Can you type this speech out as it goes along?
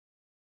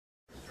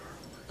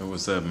Hey,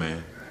 what's up,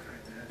 man?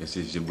 This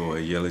is your boy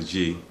Yella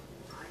G.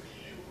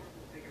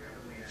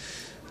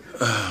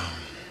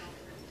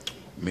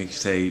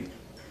 Mixtape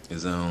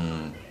is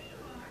on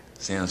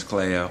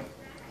SoundCloud.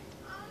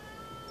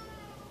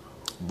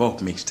 Both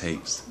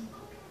mixtapes.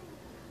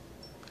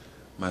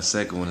 My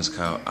second one is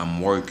called I'm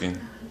Working.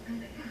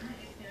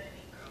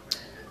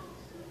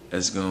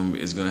 It's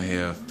gonna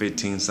have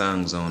 15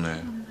 songs on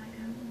there.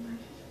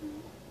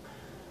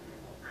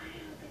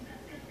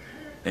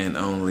 And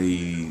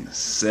only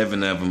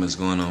 7 of them is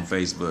going on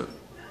Facebook.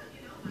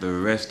 The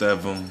rest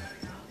of them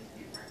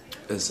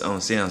is on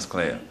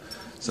SoundCloud.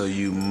 So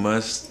you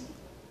must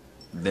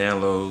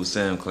download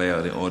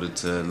SoundCloud in order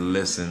to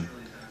listen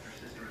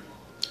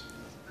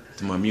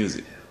to my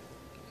music.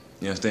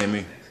 You understand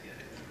me?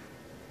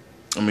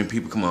 I mean,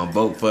 people come on,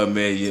 vote for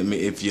me.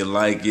 If you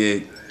like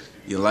it,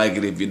 you like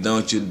it. If you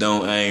don't, you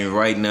don't. I ain't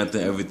write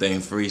nothing. Everything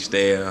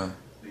freestyle.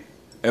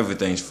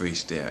 Everything's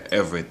freestyle.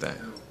 Everything.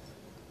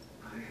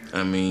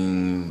 I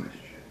mean,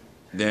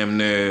 damn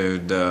near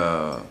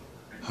the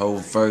whole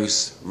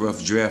first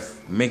Rough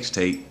Draft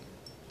mixtape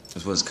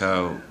is what's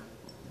called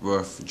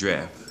Rough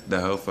Draft.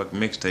 The whole fucking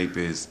mixtape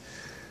is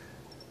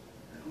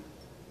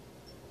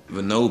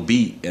with no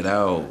beat at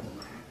all.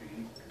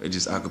 It's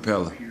just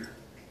acapella.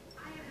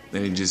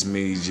 Then it's just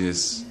me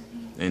just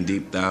in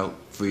deep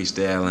thought,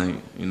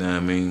 freestyling, you know what I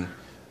mean?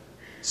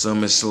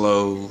 Some is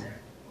slow.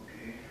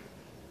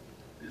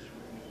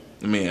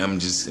 I mean, I'm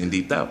just in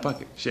deep thought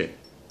pocket. Shit.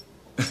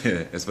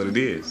 That's what it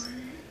is.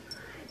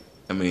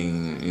 I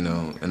mean, you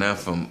know, and I'm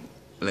from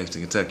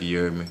Lexington, Kentucky, you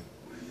heard me?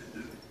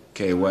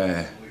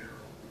 KY.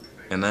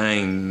 And I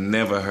ain't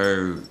never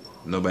heard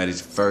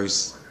nobody's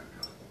first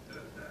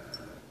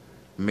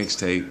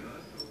mixtape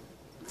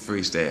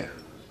freestyle.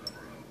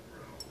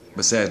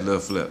 Besides Lil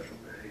Flip.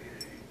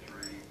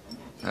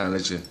 I'll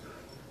let you,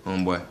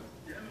 homeboy.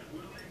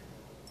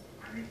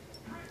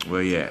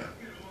 Well, yeah.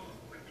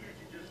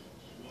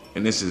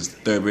 And this is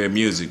Third Rare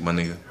Music, my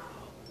nigga.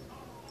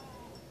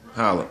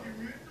 Holla.